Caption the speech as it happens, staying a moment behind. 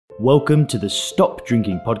Welcome to the Stop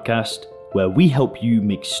Drinking podcast, where we help you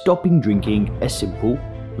make stopping drinking a simple,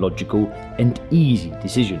 logical, and easy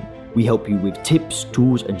decision. We help you with tips,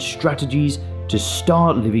 tools, and strategies to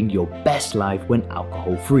start living your best life when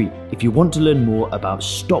alcohol-free. If you want to learn more about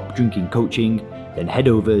stop drinking coaching, then head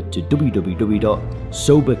over to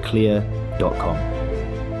www.soberclear.com.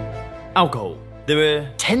 Alcohol. There are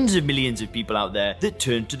tens of millions of people out there that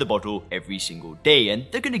turn to the bottle every single day, and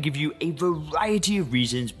they're going to give you a variety of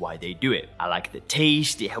reasons why they do it. I like the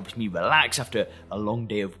taste, it helps me relax after a long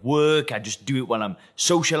day of work, I just do it while I'm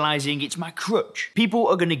socializing, it's my crutch. People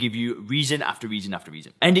are going to give you reason after reason after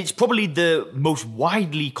reason. And it's probably the most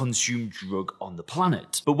widely consumed drug on the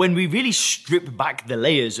planet. But when we really strip back the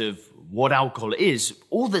layers of what alcohol is,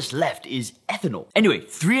 all that's left is ethanol. Anyway,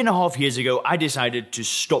 3.5 years ago, I decided to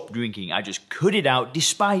stop drinking. I just cut it out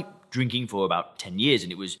despite drinking for about 10 years,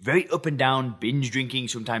 and it was very up and down, binge drinking,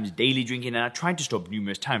 sometimes daily drinking, and I tried to stop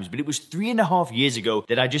numerous times, but it was 3.5 years ago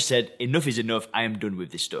that I just said, enough is enough, I am done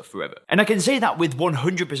with this stuff forever. And I can say that with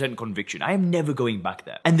 100% conviction, I am never going back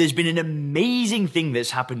there. And there's been an amazing thing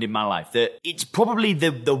that's happened in my life that it's probably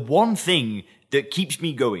the one thing that keeps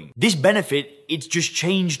me going. This benefit, it's just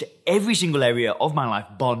changed every single area of my life,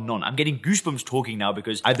 bar none. I'm getting goosebumps talking now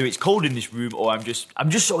because either it's cold in this room or I'm just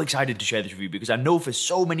so excited to share this with you because I know for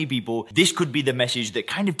so many people, this could be the message that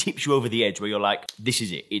kind of tips you over the edge where you're like, this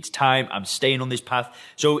is it. It's time. I'm staying on this path.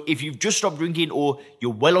 So if you've just stopped drinking or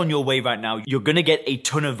you're well on your way right now, you're gonna get a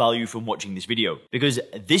ton of value from watching this video because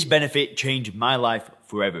this benefit changed my life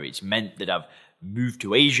forever. It's meant that I've moved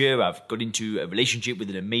to Asia, I've got into a relationship with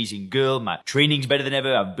an amazing girl, my training's better than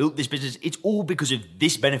ever, I've built this business. It's all because of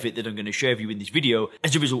this benefit that I'm going to share with you in this video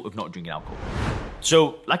as a result of not drinking alcohol.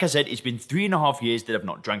 So, like I said, it's been 3.5 years that I've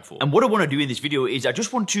not drank for. And what I want to do in this video is I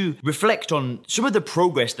just want to reflect on some of the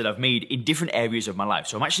progress that I've made in different areas of my life.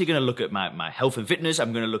 So I'm actually going to look at my health and fitness,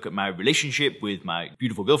 I'm going to look at my relationship with my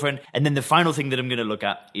beautiful girlfriend, and then the final thing that I'm going to look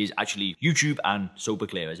at is actually YouTube and Sober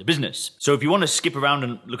Clear as a business. So if you want to skip around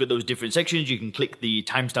and look at those different sections, you can click the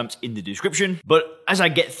timestamps in the description. But as I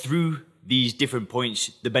get through these different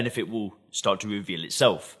points, the benefit will start to reveal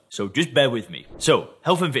itself. So just bear with me. So,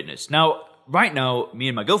 health and fitness. Now, right now, me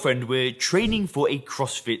and my girlfriend, we're training for a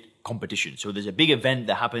CrossFit competition. So there's a big event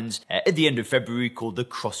that happens at the end of February called the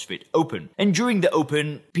CrossFit Open. And during the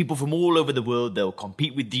Open, people from all over the world, they'll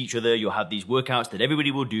compete with each other. You'll have these workouts that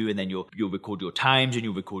everybody will do, and then you'll record your times and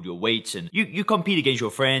you'll record your weights, and you compete against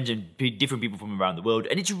your friends and different people from around the world.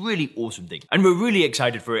 And it's a really awesome thing. And we're really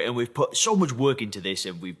excited for it, and we've put so much work into this,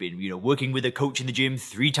 and we've been, working with a coach in the gym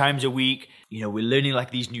 3 times a week. We're learning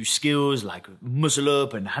like these new skills like muscle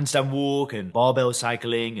up and handstand walk and barbell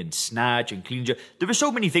cycling and snatch and clean and jerk. There are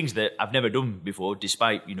so many things that I've never done before,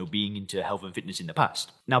 despite, being into health and fitness in the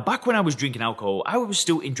past. Now, back when I was drinking alcohol, I was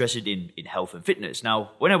still interested in health and fitness.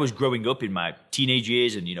 Now, when I was growing up in my teenage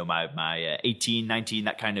years and, my 18, 19,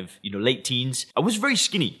 that kind of, late teens, I was very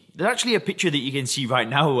skinny. There's actually a picture that you can see right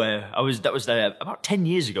now where that was about 10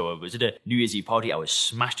 years ago. I was at a New Year's Eve party. I was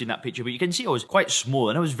smashed in that picture, but you can see I was quite small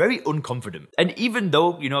and I was very unconfident. And even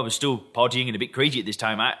though, I was still partying and a bit crazy at this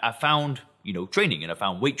time, I found training, and I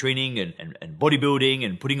found weight training and bodybuilding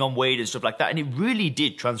and putting on weight and stuff like that. And it really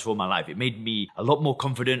did transform my life. It made me a lot more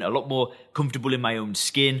confident, a lot more comfortable in my own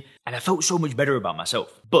skin, and I felt so much better about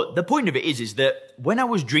myself. But the point of it is that when I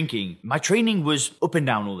was drinking, my training was up and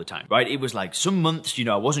down all the time, right? It was like some months,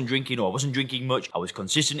 I wasn't drinking or I wasn't drinking much. I was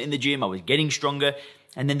consistent in the gym. I was getting stronger.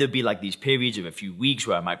 And then there'd be like these periods of a few weeks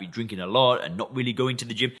where I might be drinking a lot and not really going to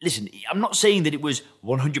the gym. Listen, I'm not saying that it was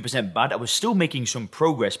 100% bad. I was still making some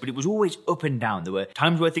progress, but it was always up and down. There were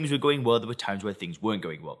times where things were going well. There were times where things weren't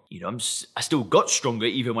going well. I still got stronger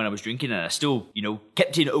even when I was drinking, and I still,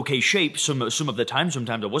 kept in okay shape some of the time.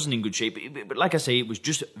 Sometimes I wasn't in good shape. But like I say, it was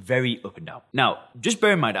just very up and down. Now, just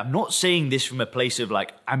bear in mind, I'm not saying this from a place of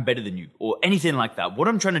like, I'm better than you or anything like that. What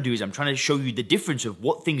I'm trying to do is I'm trying to show you the difference of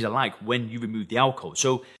what things are like when you remove the alcohol.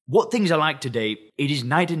 So what things are like today, it is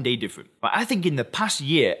night and day different. But I think in the past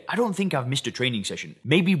year, I don't think I've missed a training session.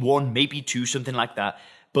 Maybe 1, maybe 2, something like that.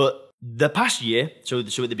 But the past year, so at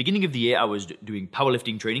the beginning of the year, I was doing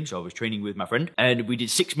powerlifting training. So I was training with my friend and we did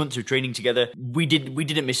 6 months of training together. We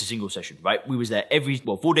didn't miss a single session, right? We was there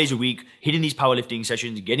 4 days a week, hitting these powerlifting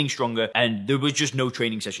sessions, getting stronger, and there was just no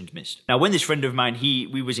training sessions missed. Now, when this friend of mine,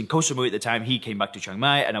 we was in Koh Samui at the time, he came back to Chiang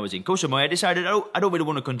Mai and I was in Koh Samui, I decided, I don't really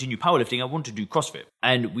want to continue powerlifting. I want to do CrossFit.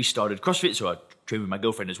 And we started CrossFit. So I trained with my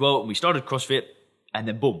girlfriend as well. And we started CrossFit and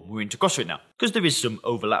then boom, we're into CrossFit now because there is some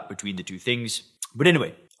overlap between the two things. But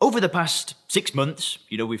anyway, over the past 6 months,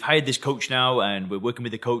 we've hired this coach now and we're working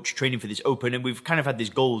with the coach, training for this Open, and we've kind of had this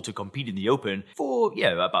goal to compete in the Open for,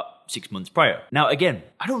 about 6 months prior. Now, again,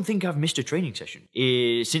 I don't think I've missed a training session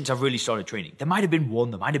since I've really started training. There might have been one,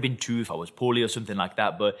 there might have been two if I was poorly or something like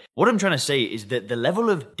that, but what I'm trying to say is that the level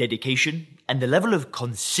of dedication and the level of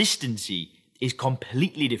consistency is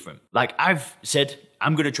completely different. Like I've said,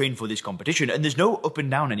 I'm going to train for this competition, and there's no up and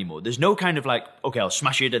down anymore. There's no kind of like, okay, I'll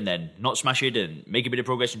smash it and then not smash it and make a bit of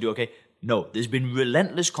progress and do okay. No, there's been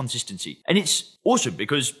relentless consistency. And it's awesome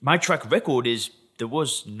because my track record is there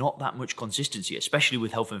was not that much consistency, especially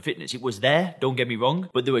with health and fitness. It was there, don't get me wrong,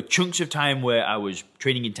 but there were chunks of time where I was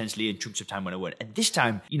training intensely and chunks of time when I weren't. And this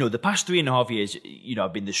time, the past 3.5 years,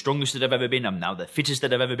 I've been the strongest that I've ever been. I'm now the fittest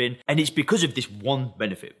that I've ever been. And it's because of this one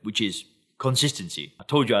benefit, which is consistency. I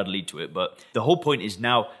told you I'd lead to it, but the whole point is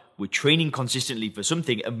now we're training consistently for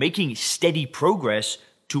something and making steady progress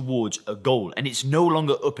towards a goal. And it's no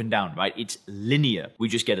longer up and down, right? It's linear. We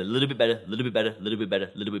just get a little bit better, a little bit better, a little bit better,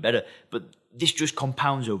 a little bit better. But this just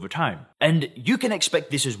compounds over time. And you can expect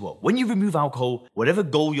this as well. When you remove alcohol, whatever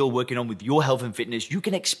goal you're working on with your health and fitness, you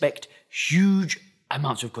can expect huge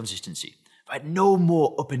amounts of consistency, right? No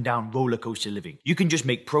more up and down roller coaster living. You can just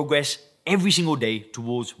make progress every single day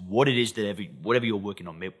towards what it is that whatever you're working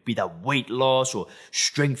on, be that weight loss or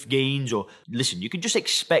strength gains, or listen, you can just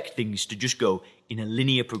expect things to just go in a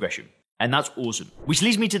linear progression. And that's awesome. Which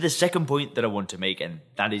leads me to the second point that I want to make, and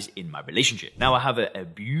that is in my relationship. Now I have a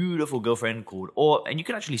beautiful girlfriend called Or, and you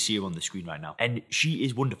can actually see her on the screen right now. And she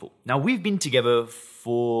is wonderful. Now we've been together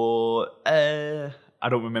for, I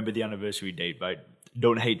don't remember the anniversary date, right?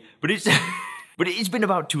 Don't hate, but it's... But it's been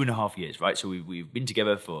about 2.5 years, right? So we've been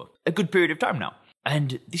together for a good period of time now.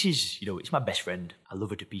 And this is, it's my best friend. I love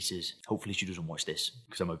her to pieces. Hopefully she doesn't watch this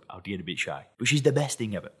because I'll get a bit shy. But she's the best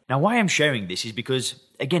thing ever. Now, why I'm sharing this is because,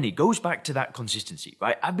 again, it goes back to that consistency,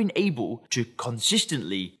 right? I've been able to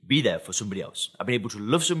consistently be there for somebody else. I've been able to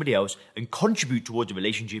love somebody else and contribute towards a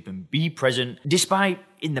relationship and be present. Despite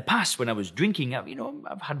in the past when I was drinking,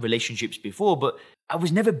 I've had relationships before, but I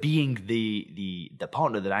was never being the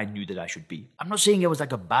partner that I knew that I should be. I'm not saying I was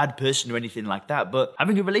like a bad person or anything like that, but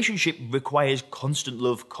having a relationship requires constant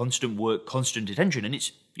love, constant work, constant attention, and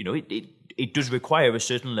it's, it does require a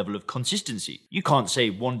certain level of consistency. You can't say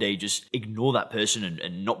one day just ignore that person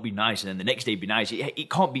and not be nice, and then the next day be nice. It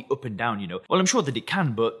can't be up and down, Well, I'm sure that it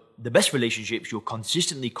can, but the best relationships, you're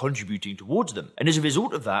consistently contributing towards them. And as a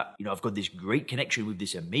result of that, I've got this great connection with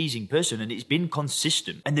this amazing person, and it's been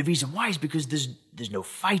consistent. And the reason why is because there's no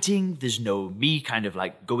fighting, there's no me kind of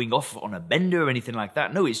like going off on a bender or anything like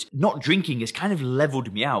that. No, it's not drinking has kind of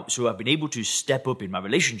leveled me out. So I've been able to step up in my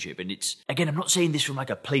relationship. And it's, again, I'm not saying this from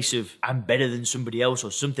like a place of I'm better than somebody else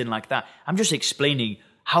or something like that. I'm just explaining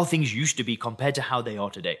how things used to be compared to how they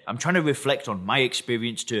are today. I'm trying to reflect on my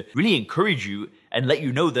experience to really encourage you and let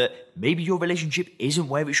you know that maybe your relationship isn't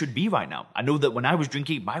where it should be right now. I know that when I was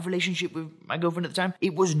drinking, my relationship with my girlfriend at the time,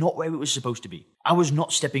 it was not where it was supposed to be. I was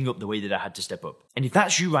not stepping up the way that I had to step up. And if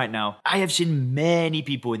that's you right now, I have seen many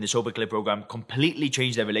people in the Sober Clear program completely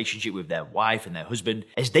change their relationship with their wife and their husband.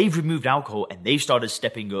 As they've removed alcohol and they've started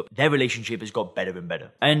stepping up, their relationship has got better and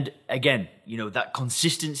better. And again, that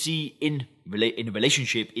consistency in a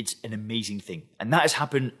relationship, it's an amazing thing. And that has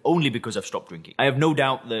happened only because I've stopped drinking. I have no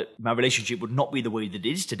doubt that my relationship would not be the way that it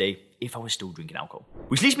is today if I was still drinking alcohol.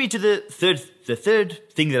 Which leads me to the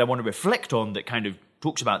third thing that I want to reflect on that kind of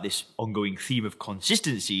talks about this ongoing theme of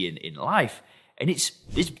consistency in life. And it's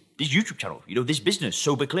this YouTube channel, this business,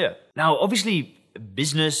 Sober Clear. Now, obviously,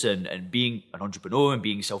 business and being an entrepreneur and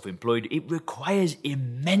being self-employed, it requires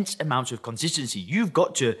immense amounts of consistency. You've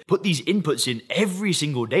got to put these inputs in every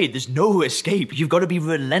single day. There's no escape. You've got to be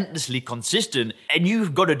relentlessly consistent, and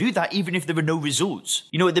you've got to do that even if there are no results.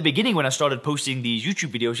 At the beginning when I started posting these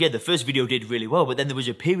YouTube videos, the first video did really well, but then there was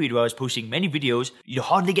a period where I was posting many videos,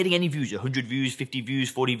 hardly getting any views, 100 views, 50 views,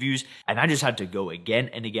 40 views, and I just had to go again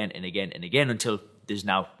and again and again and again until there's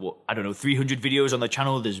now, 300 videos on the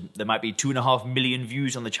channel. There might be 2.5 million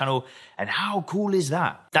views on the channel. And how cool is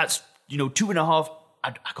that? That's, 2.5,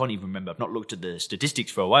 I can't even remember. I've not looked at the statistics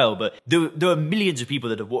for a while, but there are millions of people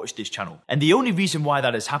that have watched this channel. And the only reason why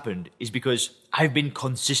that has happened is because I've been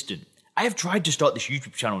consistent. I have tried to start this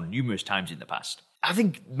YouTube channel numerous times in the past. I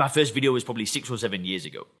think my first video was probably 6 or 7 years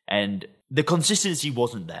ago. And the consistency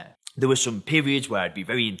wasn't there. There were some periods where I'd be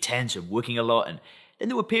very intense and working a lot. And then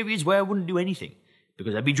there were periods where I wouldn't do anything,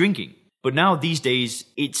 because I'd be drinking. But now these days,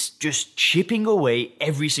 it's just chipping away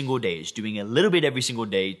every single day. It's doing a little bit every single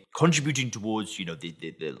day, contributing towards,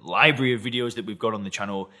 the library of videos that we've got on the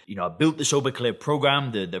channel. I built the Sober Clear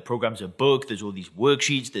program. The program's a book. There's all these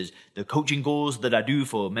worksheets. There's the coaching goals that I do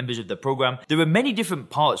for members of the program. There are many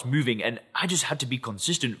different parts moving, and I just had to be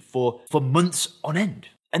consistent for months on end.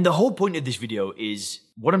 And the whole point of this video is,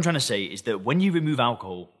 what I'm trying to say is that when you remove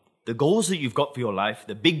alcohol, the goals that you've got for your life,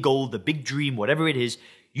 the big goal, the big dream, whatever it is,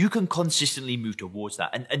 you can consistently move towards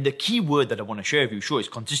that. And the key word that I want to share with you, sure, is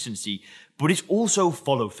consistency, but it's also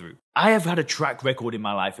follow through. I have had a track record in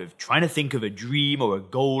my life of trying to think of a dream or a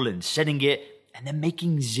goal and setting it, and then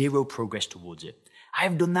making zero progress towards it. I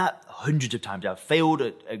have done that hundreds of times. I've failed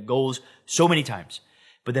at goals so many times.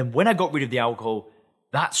 But then when I got rid of the alcohol,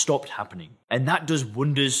 that stopped happening. And that does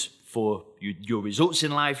wonders for your results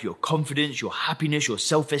in life, your confidence, your happiness, your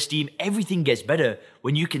self-esteem. Everything gets better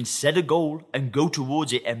when you can set a goal and go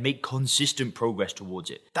towards it and make consistent progress towards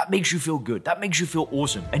it. That makes you feel good. That makes you feel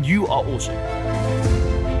awesome. And you are awesome.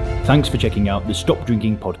 Thanks for checking out the Stop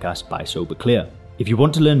Drinking podcast by Sober Clear. If you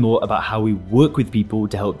want to learn more about how we work with people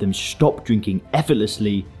to help them stop drinking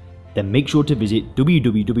effortlessly, then make sure to visit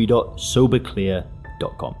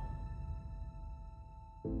www.soberclear.com.